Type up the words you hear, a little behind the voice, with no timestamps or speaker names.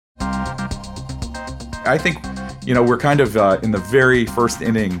I think, we're kind of in the very first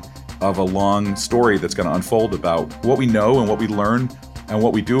inning of a long story that's going to unfold about what we know and what we learn and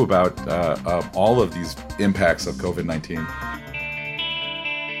what we do about all of these impacts of COVID-19.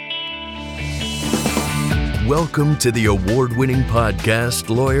 Welcome to the award-winning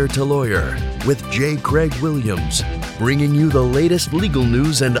podcast, Lawyer to Lawyer, with J. Craig Williams, bringing you the latest legal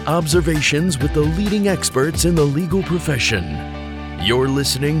news and observations with the leading experts in the legal profession. You're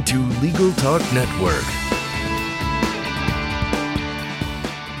listening to Legal Talk Network.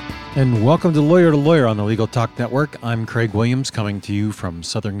 And welcome to Lawyer on the Legal Talk Network. I'm Craig Williams, coming to you from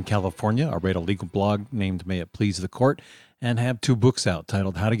Southern California. I write a legal blog named May It Please the Court and have two books out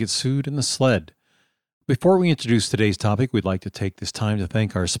titled How to Get Sued and The Sled. Before we introduce today's topic, we'd like to take this time to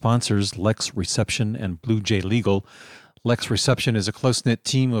thank our sponsors, Lex Reception and Blue Jay Legal. Lex Reception is a close-knit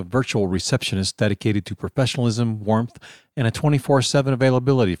team of virtual receptionists dedicated to professionalism, warmth, and a 24/7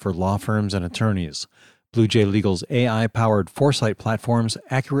 availability for law firms and attorneys. Blue Jay Legal's AI-powered foresight platforms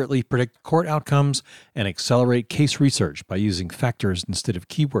accurately predict court outcomes and accelerate case research by using factors instead of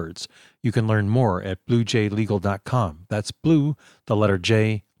keywords. You can learn more at bluejaylegal.com. That's blue, the letter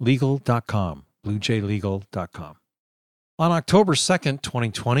J, legal.com. bluejaylegal.com. On October 2nd,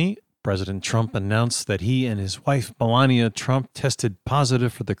 2020, President Trump announced that he and his wife, Melania Trump, tested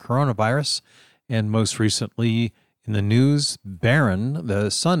positive for the coronavirus. And most recently in the news, Barron, the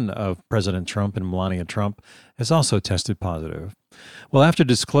son of President Trump and Melania Trump, has also tested positive. Well, after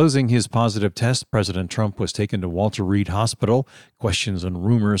disclosing his positive test, President Trump was taken to Walter Reed Hospital. Questions and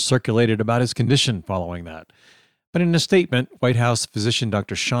rumors circulated about his condition following that. But in a statement, White House physician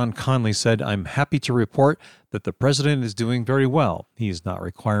Dr. Sean Conley said, "I'm happy to report that the president is doing very well. He is not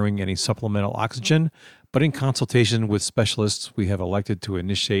requiring any supplemental oxygen, but in consultation with specialists, we have elected to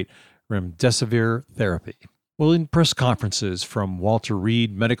initiate remdesivir therapy." Well, in press conferences from Walter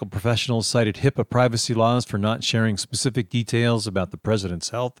Reed, medical professionals cited HIPAA privacy laws for not sharing specific details about the president's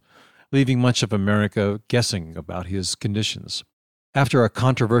health, leaving much of America guessing about his conditions. After a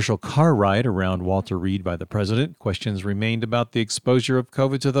controversial car ride around Walter Reed by the president, questions remained about the exposure of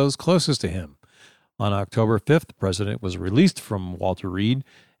COVID to those closest to him. On October 5th, the president was released from Walter Reed,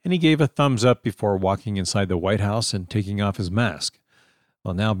 and he gave a thumbs up before walking inside the White House and taking off his mask.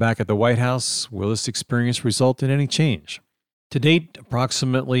 Well, now back at the White House, will this experience result in any change? To date,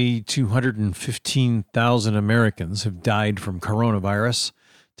 approximately 215,000 Americans have died from coronavirus.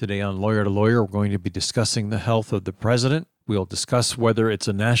 Today on Lawyer to Lawyer, we're going to be discussing the health of the president. We'll discuss whether it's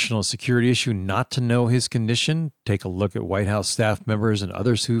a national security issue not to know his condition, take a look at White House staff members and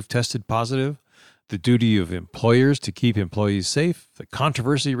others who've tested positive, the duty of employers to keep employees safe, the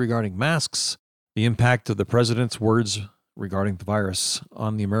controversy regarding masks, the impact of the president's words regarding the virus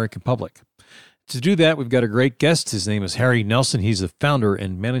on the American public. To do that, we've got a great guest. His name is Harry Nelson. He's the founder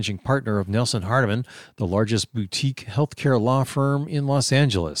and managing partner of Nelson Hardiman, the largest boutique healthcare law firm in Los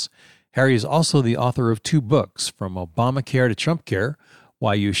Angeles. Harry is also the author of two books, From Obamacare to Trump Care,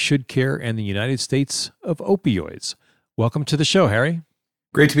 Why You Should Care and the United States of Opioids. Welcome to the show, Harry.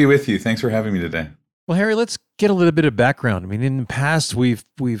 Great to be with you. Thanks for having me today. Well, Harry, let's get a little bit of background. I mean, in the past, we've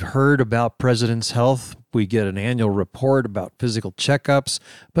heard about president's health. We get an annual report about physical checkups,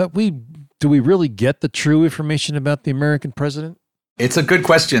 but do we really get the true information about the American president? It's a good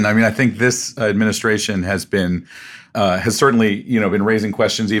question. I mean, I think this administration has certainly, been raising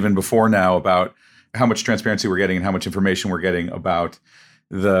questions even before now about how much transparency we're getting and how much information we're getting about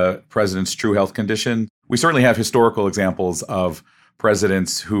the president's true health condition. We certainly have historical examples of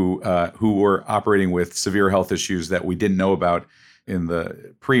presidents who were operating with severe health issues that we didn't know about in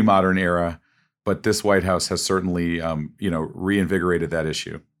the pre-modern era. But this White House has certainly, reinvigorated that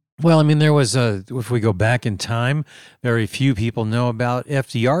issue. Well, I mean, there was if we go back in time, very few people know about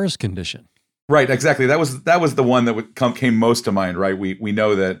FDR's condition. Right, exactly. That was the one that came most to mind, right? We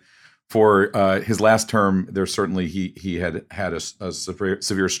know that for his last term, there certainly he had a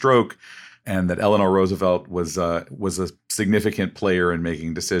severe stroke, and that Eleanor Roosevelt was a significant player in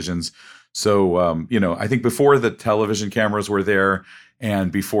making decisions. So, I think before the television cameras were there,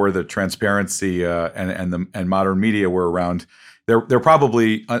 and before the transparency and modern media were around, there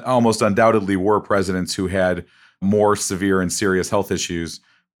probably almost undoubtedly were presidents who had more severe and serious health issues.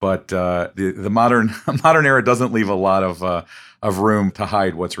 But the modern era doesn't leave a lot of room to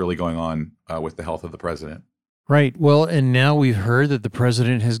hide what's really going on with the health of the president. Right. Well, and now we've heard that the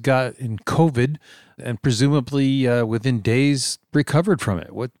president has gotten COVID and presumably within days recovered from it.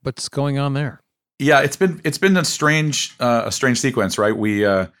 What's going on there? Yeah, it's been a strange sequence, right?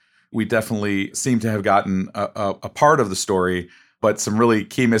 We definitely seem to have gotten a part of the story, but some really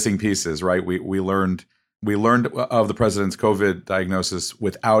key missing pieces, right? We learned We learned of the president's COVID diagnosis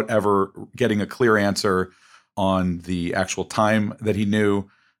without ever getting a clear answer on the actual time that he knew.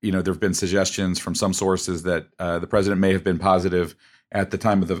 There have been suggestions from some sources that the president may have been positive at the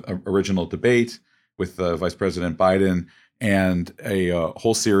time of the original debate with Vice President Biden, and a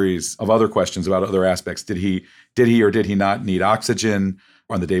whole series of other questions about other aspects. Did he or did he not need oxygen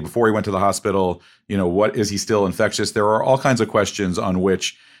on the day before he went to the hospital? What is he still infectious? There are all kinds of questions on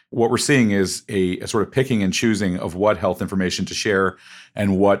which what we're seeing is a sort of picking and choosing of what health information to share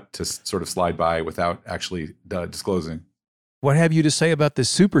and what to sort of slide by without actually disclosing. What have you to say about the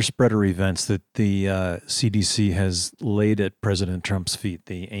super spreader events that the CDC has laid at President Trump's feet,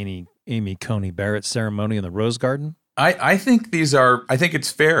 the Amy Coney Barrett ceremony in the Rose Garden? I think I think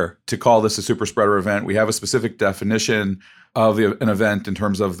it's fair to call this a super spreader event. We have a specific definition of an event in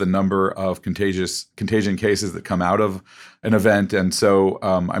terms of the number of contagion cases that come out of an event. And so,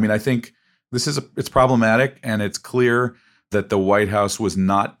 I think it's problematic, and it's clear that the White House was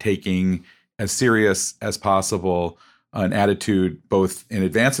not taking as serious as possible an attitude both in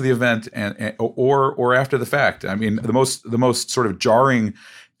advance of the event or after the fact. The most sort of jarring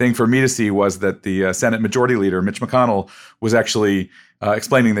thing for me to see was that the Senate Majority Leader, Mitch McConnell, was actually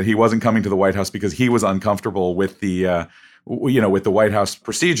explaining that he wasn't coming to the White House because he was uncomfortable with the White House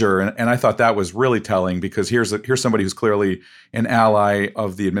procedure. And I thought that was really telling, because here's somebody who's clearly an ally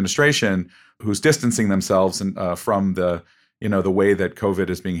of the administration, who's distancing themselves from the way that COVID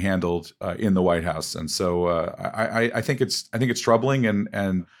is being handled in the White House. And so I think it's troubling,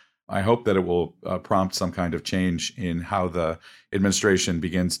 and I hope that it will prompt some kind of change in how the administration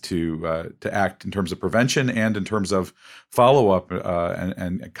begins to act in terms of prevention and in terms of follow-up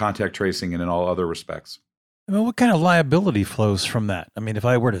and contact tracing and in all other respects. What kind of liability flows from that? If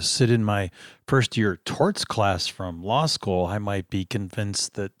I were to sit in my first year torts class from law school, I might be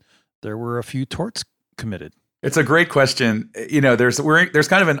convinced that there were a few torts committed. It's a great question. There's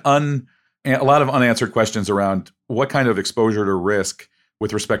kind of a lot of unanswered questions around what kind of exposure to risk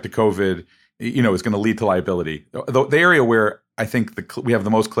with respect to COVID, is going to lead to liability. The area where I think we have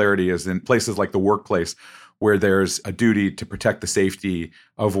the most clarity is in places like the workplace, where there's a duty to protect the safety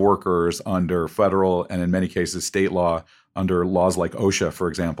of workers under federal and in many cases state law, under laws like OSHA, for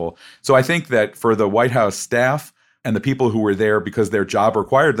example. So I think that for the White House staff and the people who were there because their job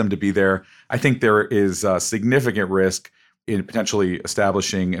required them to be there, I think there is a significant risk in potentially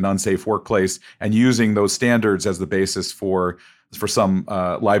establishing an unsafe workplace and using those standards as the basis for some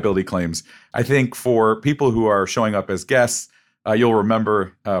liability claims. I think for people who are showing up as guests, you'll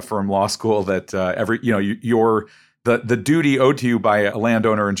remember from law school that the duty owed to you by a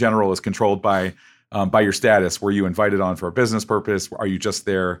landowner in general is controlled by your status. Were you invited on for a business purpose? Are you just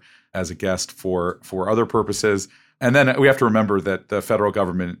there as a guest for other purposes? And then we have to remember that the federal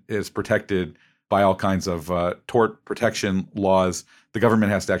government is protected by all kinds of tort protection laws. The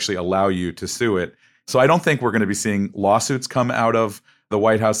government has to actually allow you to sue it. So I don't think we're going to be seeing lawsuits come out of the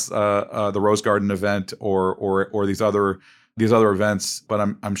White House, the Rose Garden event, or these other events. But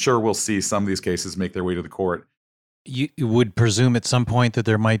I'm sure we'll see some of these cases make their way to the court. You would presume at some point that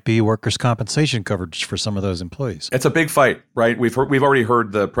there might be workers' compensation coverage for some of those employees. It's a big fight, right? We've already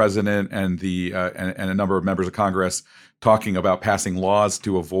heard the president and and a number of members of Congress talking about passing laws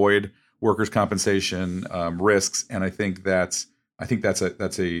to avoid workers' compensation risks, and I think that's something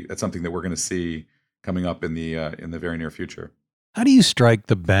that we're going to see coming up in the very near future. How do you strike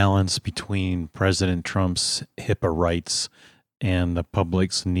the balance between President Trump's HIPAA rights and the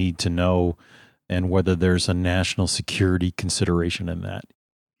public's need to know, and whether there's a national security consideration in that?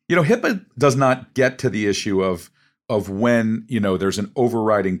 HIPAA does not get to the issue of when, there's an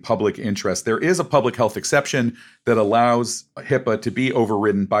overriding public interest. There is a public health exception that allows HIPAA to be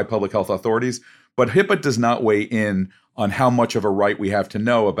overridden by public health authorities, but HIPAA does not weigh in on how much of a right we have to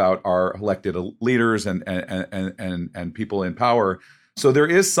know about our elected leaders and people in power. So there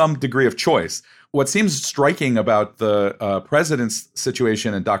is some degree of choice. What seems striking about the president's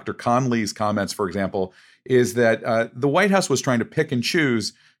situation and Dr. Conley's comments, for example, is that the White House was trying to pick and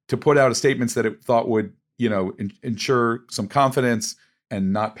choose to put out statements that it thought would, ensure some confidence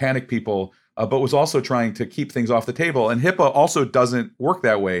and not panic people, but was also trying to keep things off the table. And HIPAA also doesn't work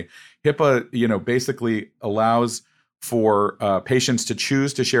that way. HIPAA, basically allows for patients to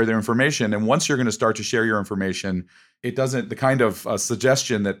choose to share their information. And once you're going to start to share your information, it doesn't, the kind of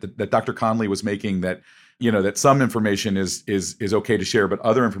suggestion that Dr. Conley was making that, that some information is okay to share, but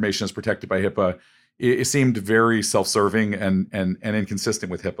other information is protected by HIPAA, it seemed very self-serving and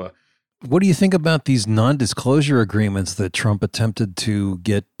inconsistent with HIPAA. What do you think about these non-disclosure agreements that Trump attempted to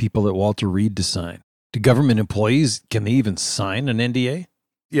get people at Walter Reed to sign? Do government employees, can they even sign an NDA?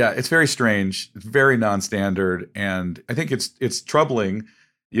 Yeah, it's very strange, very non-standard, and I think it's troubling.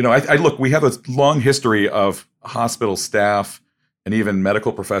 I look, we have a long history of hospital staff and even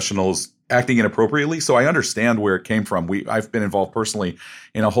medical professionals acting inappropriately, so I understand where it came from. I've been involved personally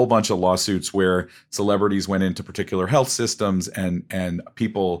in a whole bunch of lawsuits where celebrities went into particular health systems and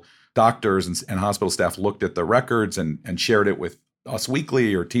people, doctors and hospital staff looked at the records and shared it with Us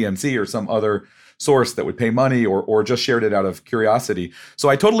Weekly or TMZ or some other source that would pay money or just shared it out of curiosity. So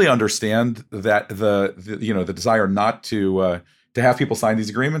I totally understand that the desire not to have people sign these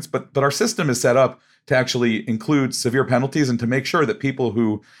agreements, but our system is set up to actually include severe penalties and to make sure that people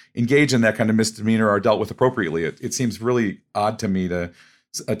who engage in that kind of misdemeanor are dealt with appropriately. It seems really odd to me to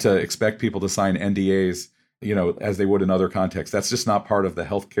expect people to sign NDAs, as they would in other contexts. That's just not part of the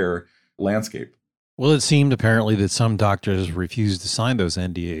healthcare landscape. Well, it seemed apparently that some doctors refused to sign those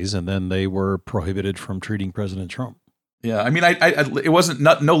NDAs, and then they were prohibited from treating President Trump. Yeah, I mean, it wasn't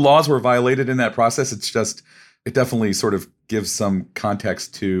no laws were violated in that process. It's just it definitely sort of gives some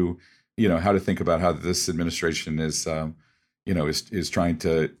context to how to think about how this administration is trying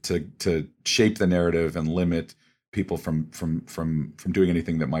to shape the narrative and limit people from doing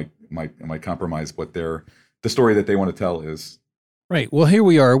anything that might compromise what the story that they want to tell is. Right. Well, here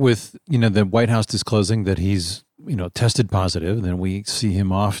we are with, the White House disclosing that he's, tested positive. Then we see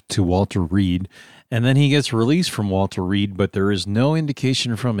him off to Walter Reed, and then he gets released from Walter Reed, but there is no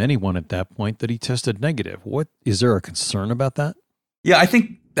indication from anyone at that point that he tested negative. Is there a concern about that? Yeah, I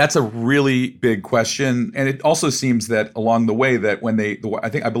think that's a really big question. And it also seems that along the way that when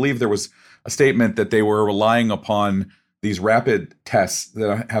I believe there was a statement that they were relying upon these rapid tests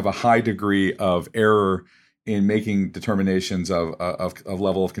that have a high degree of error in making determinations of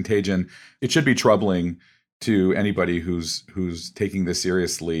level of contagion. It should be troubling to anybody who's taking this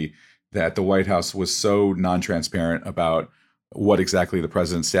seriously that the White House was so non-transparent about what exactly the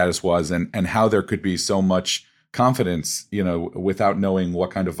president's status was and how there could be so much confidence, without knowing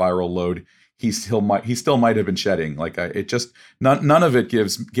what kind of viral load he still might have been shedding. Like none of it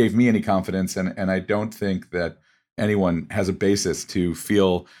gave me any confidence, and I don't think that anyone has a basis to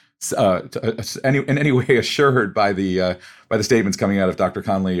feel in any way assured by the statements coming out of Dr.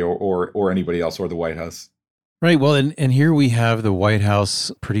 Conley or anybody else or the White House. Right. Well, and here we have the White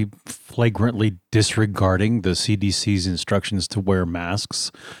House pretty flagrantly disregarding the CDC's instructions to wear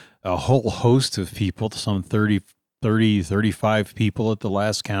masks. A whole host of people, some 35 people at the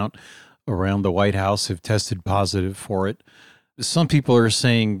last count around the White House have tested positive for it. Some people are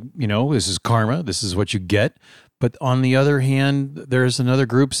saying, this is karma, this is what you get. But on the other hand, there's another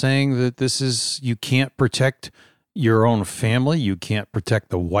group saying that you can't protect your own family. You can't protect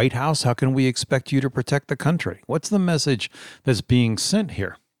the White House. How can we expect you to protect the country? What's the message that's being sent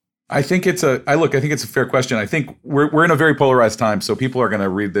here? I think it's a fair question. I think we're in a very polarized time, so people are going to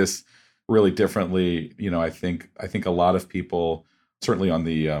read this really differently. I think a lot of people, certainly on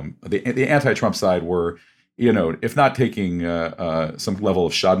the anti-Trump side, were, if not taking some level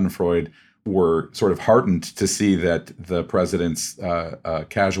of Schadenfreude, were sort of heartened to see that the president's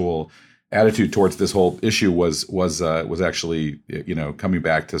casual attitude towards this whole issue was actually coming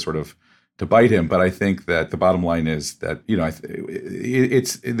back to sort of to bite him. But I think that the bottom line is that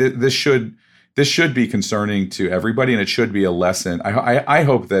this should be concerning to everybody, and it should be a lesson. I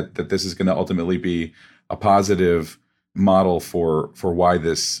hope that this is going to ultimately be a positive model for why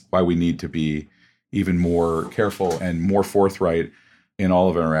we need to be even more careful and more forthright in all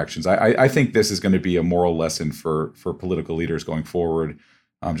of our interactions. I think this is going to be a moral lesson for political leaders going forward,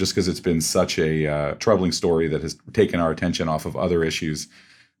 just because it's been such a troubling story that has taken our attention off of other issues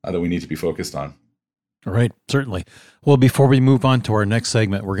that we need to be focused on. All right, certainly. Well, before we move on to our next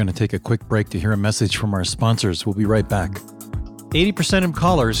segment, we're going to take a quick break to hear a message from our sponsors. We'll be right back. 80% of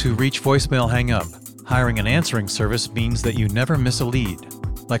callers who reach voicemail hang up. Hiring an answering service means that you never miss a lead.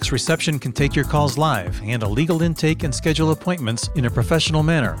 Lex Reception can take your calls live, handle legal intake, and schedule appointments in a professional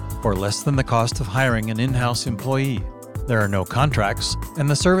manner for less than the cost of hiring an in-house employee. There are no contracts, and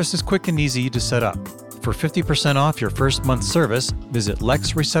the service is quick and easy to set up. For 50% off your first month's service, visit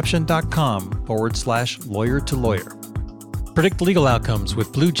lexreception.com/lawyer-to-lawyer. Predict legal outcomes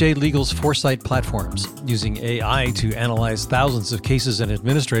with Blue Jay Legal's Foresight platforms. Using AI to analyze thousands of cases and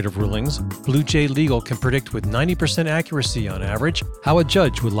administrative rulings, Blue Jay Legal can predict with 90% accuracy on average how a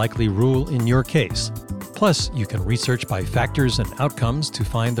judge would likely rule in your case. Plus, you can research by factors and outcomes to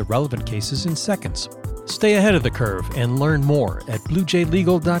find the relevant cases in seconds. Stay ahead of the curve and learn more at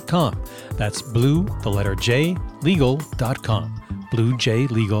bluejaylegal.com. That's blue, the letter J, legal.com.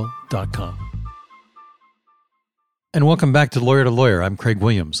 bluejaylegal.com. And welcome back to Lawyer. I'm Craig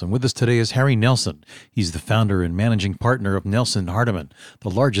Williams, and with us today is Harry Nelson. He's the founder and managing partner of Nelson Hardiman, the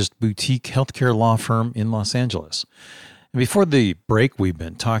largest boutique healthcare law firm in Los Angeles. And before the break, we've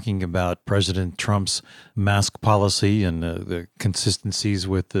been talking about President Trump's mask policy and the consistencies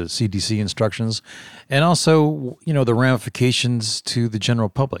with the CDC instructions, and also, the ramifications to the general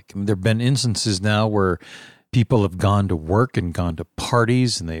public. I mean, there have been instances now where people have gone to work and gone to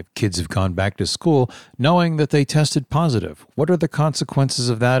parties, and kids have gone back to school knowing that they tested positive. What are the consequences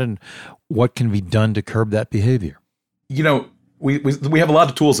of that, and what can be done to curb that behavior? We have a lot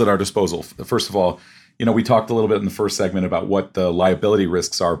of tools at our disposal. First of all, we talked a little bit in the first segment about what the liability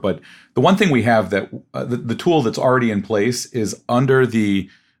risks are, but the one thing we have that the tool that's already in place is under the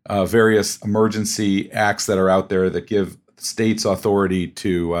various emergency acts that are out there that give states authority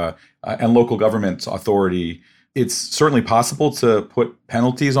to and local governments authority. It's certainly possible to put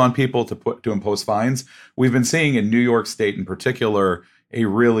penalties on people, to impose fines. We've been seeing in New York State in particular a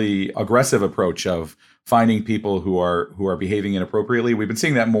really aggressive approach of finding people who are behaving inappropriately. We've been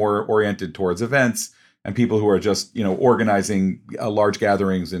seeing that more oriented towards events and people who are just organizing large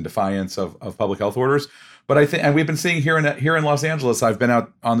gatherings in defiance of public health orders. But I think, and we've been seeing here in Los Angeles, I've been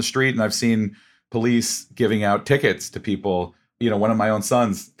out on the street and I've seen police giving out tickets to people. One of my own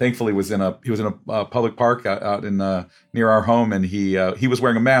sons, thankfully, was in a public park out in near our home, and he was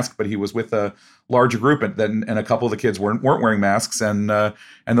wearing a mask, but he was with a larger group, and a couple of the kids weren't wearing masks, and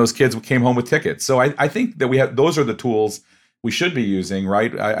those kids came home with tickets. So I think that those are the tools we should be using,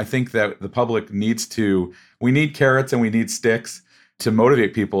 right? I think that the public we need carrots and we need sticks to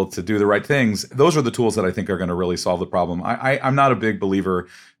motivate people to do the right things. Those are the tools that I think are going to really solve the problem. I'm not a big believer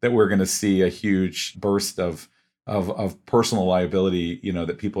that we're going to see a huge burst of personal liability,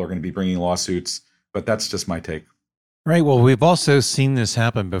 that people are going to be bringing lawsuits, but that's just my take. Right. Well, we've also seen this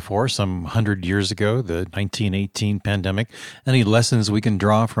happen before, some 100 years ago, the 1918 pandemic. Any lessons we can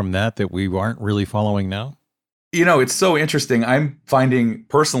draw from that we aren't really following now? It's so interesting. I'm finding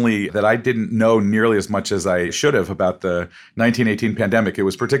personally that I didn't know nearly as much as I should have about the 1918 pandemic. It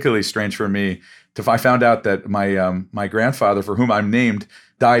was particularly strange for me I found out that my grandfather, for whom I'm named,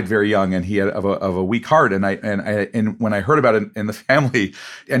 died very young, and he had of a weak heart. And when I heard about it in the family,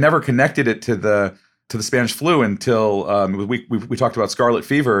 I never connected it to the Spanish flu until we talked about scarlet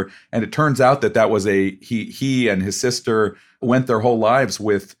fever, and it turns out that was he and his sister went their whole lives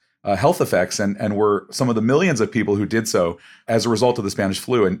with health effects and were some of the millions of people who did so as a result of the Spanish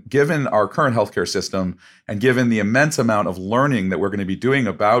flu. And given our current healthcare system and given the immense amount of learning that we're going to be doing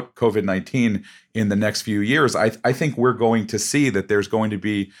about COVID-19 in the next few years, I think we're going to see that there's going to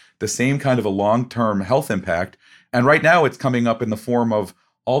be the same kind of a long-term health impact. And right now it's coming up in the form of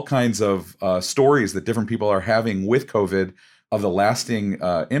all kinds of stories that different people are having with COVID of the lasting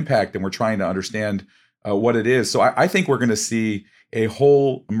impact, and we're trying to understand what it is. So I think we're going to see a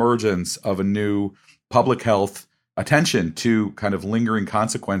whole emergence of a new public health attention to kind of lingering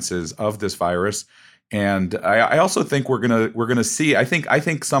consequences of this virus. And I also think we're gonna see. I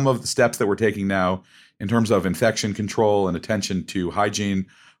think some of the steps that we're taking now in terms of infection control and attention to hygiene,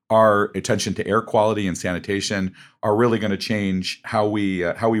 our attention to air quality and sanitation, are really going to change how we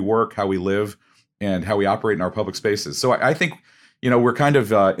work, how we live, and how we operate in our public spaces. So I think we're kind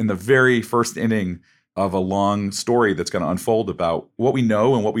of in the very first inning of a long story that's going to unfold about what we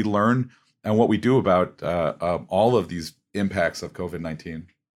know and what we learn and what we do about all of these impacts of COVID-19.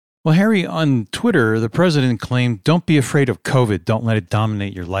 Well, Harry, on Twitter, the president claimed, "Don't be afraid of COVID. Don't let it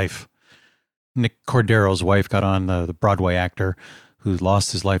dominate your life." Nick Cordero's wife got on, the Broadway actor who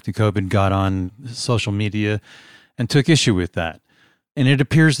lost his life to COVID, got on social media and took issue with that. And it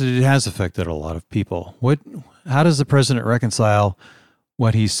appears that it has affected a lot of people. How does the president reconcile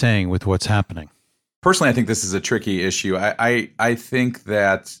what he's saying with what's happening? Personally, I think this is a tricky issue. I think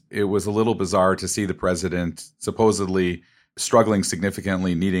that it was a little bizarre to see the president supposedly struggling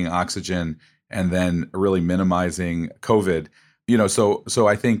significantly, needing oxygen, and then really minimizing COVID. So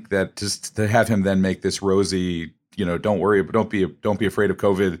I think that just to have him then make this rosy, don't worry, but don't be afraid of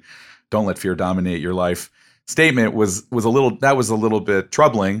COVID, don't let fear dominate your life statement was a little bit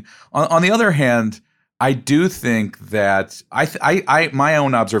troubling. On the other hand, I do think that my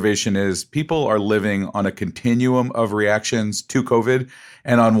own observation is people are living on a continuum of reactions to COVID.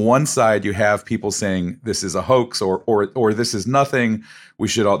 And on one side, you have people saying this is a hoax or this is nothing.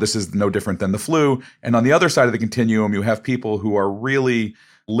 This is no different than the flu. And on the other side of the continuum, you have people who are really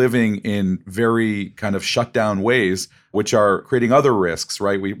living in very kind of shut down ways, which are creating other risks,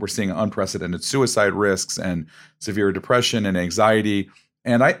 right? We're seeing unprecedented suicide risks and severe depression and anxiety.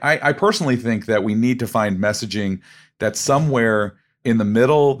 And I personally think that we need to find messaging that's somewhere in the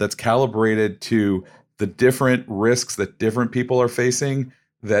middle, that's calibrated to the different risks that different people are facing,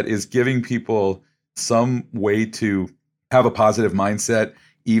 that is giving people some way to have a positive mindset,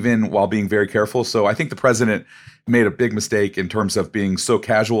 even while being very careful. So I think the president made a big mistake in terms of being so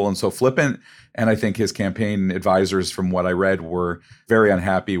casual and so flippant. And I think his campaign advisors, from what I read, were very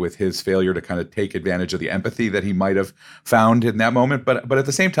unhappy with his failure to kind of take advantage of the empathy that he might have found in that moment. But at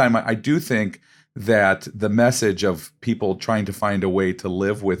the same time, I do think that the message of people trying to find a way to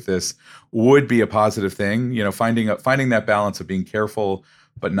live with this would be a positive thing. You know, finding that balance of being careful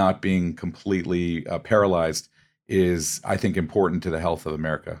but not being completely paralyzed is, I think, important to the health of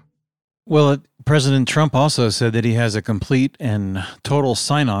America. Well, President Trump also said that he has a complete and total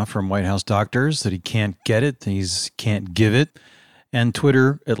sign-off from White House doctors that he can't get it, he can't give it. And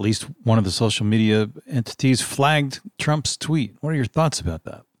Twitter, at least one of the social media entities, flagged Trump's tweet. What are your thoughts about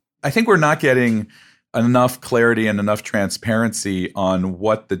that? I think we're not getting enough clarity and enough transparency on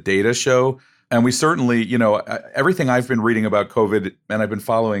what the data show. And we certainly, everything I've been reading about COVID, and I've been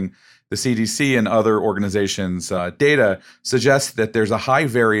following the CDC and other organizations' data, suggests that there's a high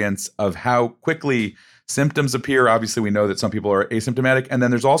variance of how quickly symptoms appear. Obviously, we know that some people are asymptomatic. And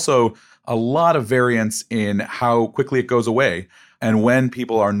then there's also a lot of variance in how quickly it goes away. And when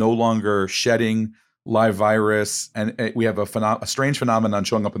people are no longer shedding live virus, and we have a strange phenomenon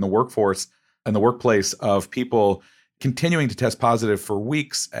showing up in the workforce and the workplace of people continuing to test positive for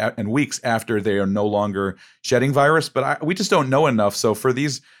weeks and weeks after they are no longer shedding virus. But we just don't know enough. So for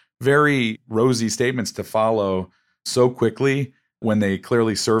these very rosy statements to follow so quickly, when they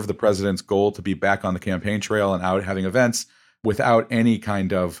clearly serve the president's goal to be back on the campaign trail and out having events without any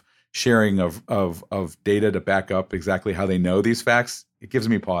kind of sharing of data to back up exactly how they know these facts, it gives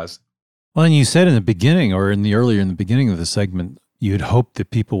me pause. Well, and you said in the beginning, or earlier in the beginning of the segment, you'd hoped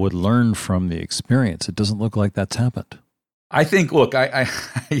that people would learn from the experience. It doesn't look like that's happened. I think, look, I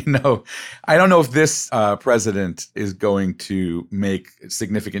don't know if this president is going to make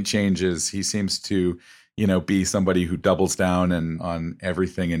significant changes. He seems to, be somebody who doubles down on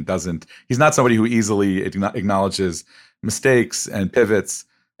everything and he's not somebody who easily acknowledges mistakes and pivots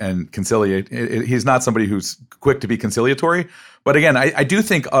and conciliate. He's not somebody who's quick to be conciliatory. But again, I do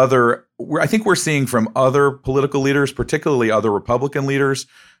think I think we're seeing from other political leaders, particularly other Republican leaders,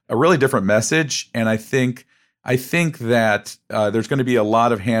 a really different message. And I think that there's going to be a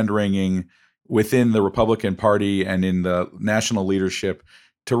lot of hand-wringing within the Republican Party and in the national leadership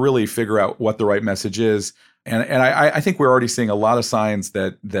to really figure out what the right message is. And I think we're already seeing a lot of signs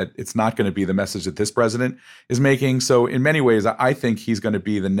that it's not going to be the message that this president is making. So in many ways, I think he's going to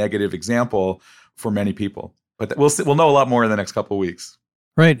be the negative example for many people. But we'll know a lot more in the next couple of weeks.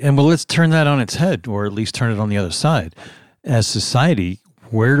 Right. And let's turn that on its head, or at least turn it on the other side. As society,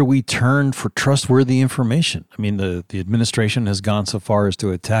 where do we turn for trustworthy information? I mean, the administration has gone so far as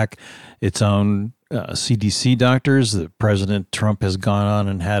to attack its own CDC doctors. The President Trump has gone on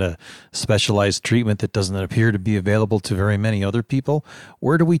and had a specialized treatment that doesn't appear to be available to very many other people.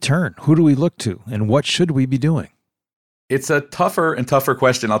 Where do we turn? Who do we look to? And what should we be doing? It's a tougher and tougher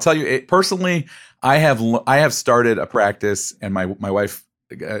question. I'll tell you, personally, I have started a practice, and my wife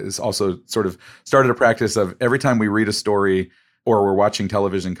has also sort of started a practice of every time we read a story or we're watching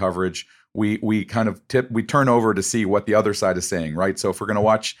television coverage, we kind of turn over to see what the other side is saying, right? So if we're going to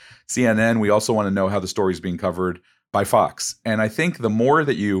watch CNN, we also want to know how the story is being covered by Fox. And I think the more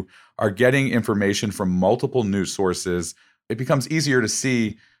that you are getting information from multiple news sources, it becomes easier to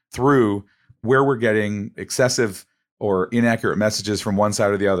see through where we're getting excessive or inaccurate messages from one side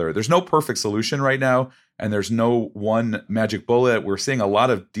or the other. There's no perfect solution right now, and there's no one magic bullet. We're seeing a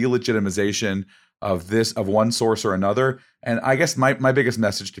lot of delegitimization of one source or another. And I guess my biggest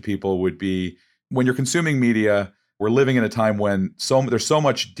message to people would be, when you're consuming media, we're living in a time when there's so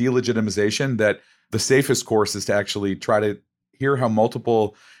much delegitimization that the safest course is to actually try to hear how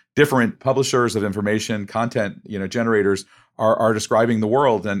multiple different publishers of information, content, generators are describing the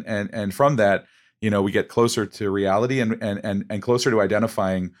world. And from that, we get closer to reality and closer to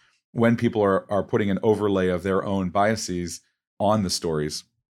identifying when people are putting an overlay of their own biases on the stories.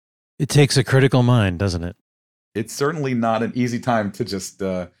 It takes a critical mind, doesn't it? It's certainly not an easy time to just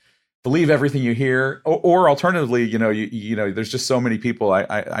believe everything you hear, or alternatively, there's just so many people.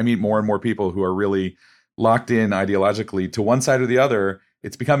 I meet more and more people who are really locked in ideologically to one side or the other.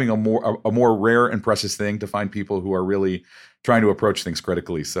 It's becoming a more rare and precious thing to find people who are really trying to approach things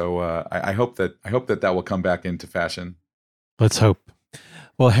critically. So I hope that will come back into fashion. Let's hope.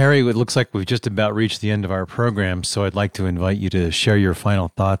 Well, Harry, it looks like we've just about reached the end of our program, so I'd like to invite you to share your final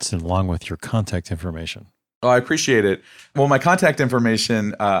thoughts and along with your contact information. Oh, I appreciate it. Well, my contact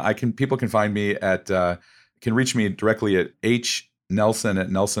information, people can find me can reach me directly at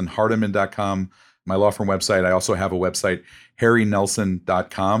hnelson@nelsonhardiman.com. my law firm website. I also have a website,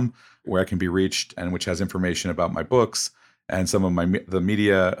 harrynelson.com, where I can be reached and which has information about my books and some of the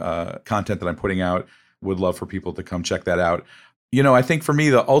media content that I'm putting out. Would love for people to come check that out. I think for me,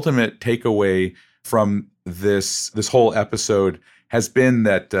 the ultimate takeaway from this whole episode has been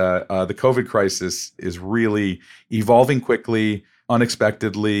that the COVID crisis is really evolving quickly,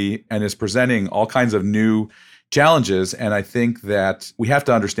 unexpectedly, and is presenting all kinds of new challenges. And I think that we have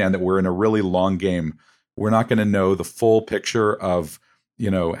to understand that we're in a really long game. We're not going to know the full picture of,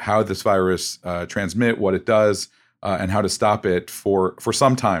 how this virus transmits, what it does, and how to stop it for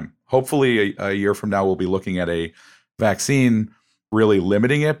some time. Hopefully a year from now, we'll be looking at a vaccine really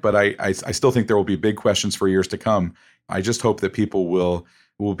limiting it. But I still think there will be big questions for years to come. I just hope that people will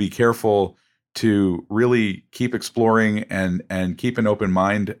be careful to really keep exploring and keep an open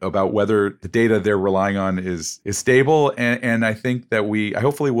mind about whether the data they're relying on is stable. And I think that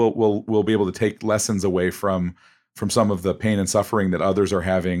hopefully we'll be able to take lessons away from some of the pain and suffering that others are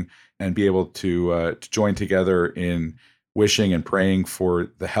having and be able to join together in wishing and praying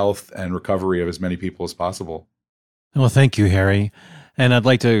for the health and recovery of as many people as possible. Well, thank you, Harry. And I'd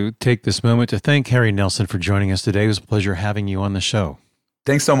like to take this moment to thank Harry Nelson for joining us today. It was a pleasure having you on the show.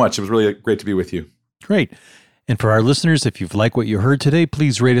 Thanks so much. It was really great to be with you. Great. And for our listeners, if you've liked what you heard today,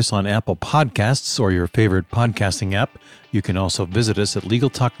 please rate us on Apple Podcasts or your favorite podcasting app. You can also visit us at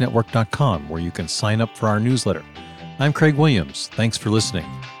LegalTalkNetwork.com, where you can sign up for our newsletter. I'm Craig Williams. Thanks for listening.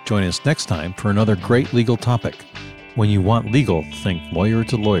 Join us next time for another great legal topic. When you want legal, think lawyer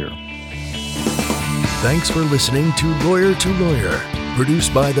to lawyer. Thanks for listening to Lawyer,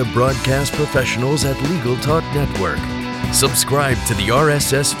 produced by the broadcast professionals at Legal Talk Network. Subscribe to the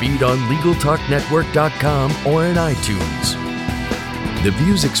RSS feed on LegalTalkNetwork.com or in iTunes. The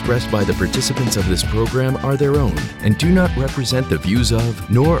views expressed by the participants of this program are their own and do not represent the views of,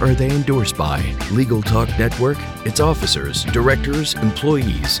 nor are they endorsed by, Legal Talk Network, its officers, directors,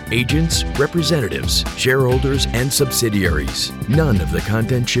 employees, agents, representatives, shareholders, and subsidiaries. None of the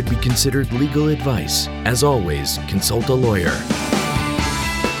content should be considered legal advice. As always, consult a lawyer.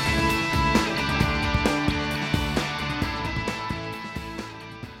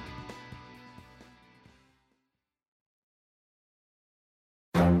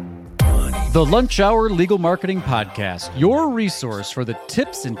 The Lunch Hour Legal Marketing Podcast, your resource for the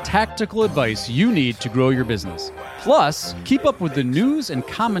tips and tactical advice you need to grow your business. Plus, keep up with the news and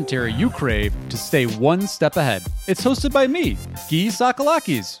commentary you crave to stay one step ahead. It's hosted by me, Guy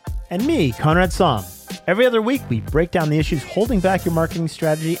Sakalakis. And me, Conrad Somm. Every other week, we break down the issues holding back your marketing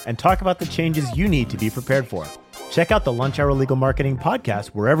strategy and talk about the changes you need to be prepared for. Check out the Lunch Hour Legal Marketing Podcast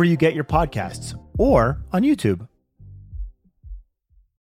wherever you get your podcasts or on YouTube.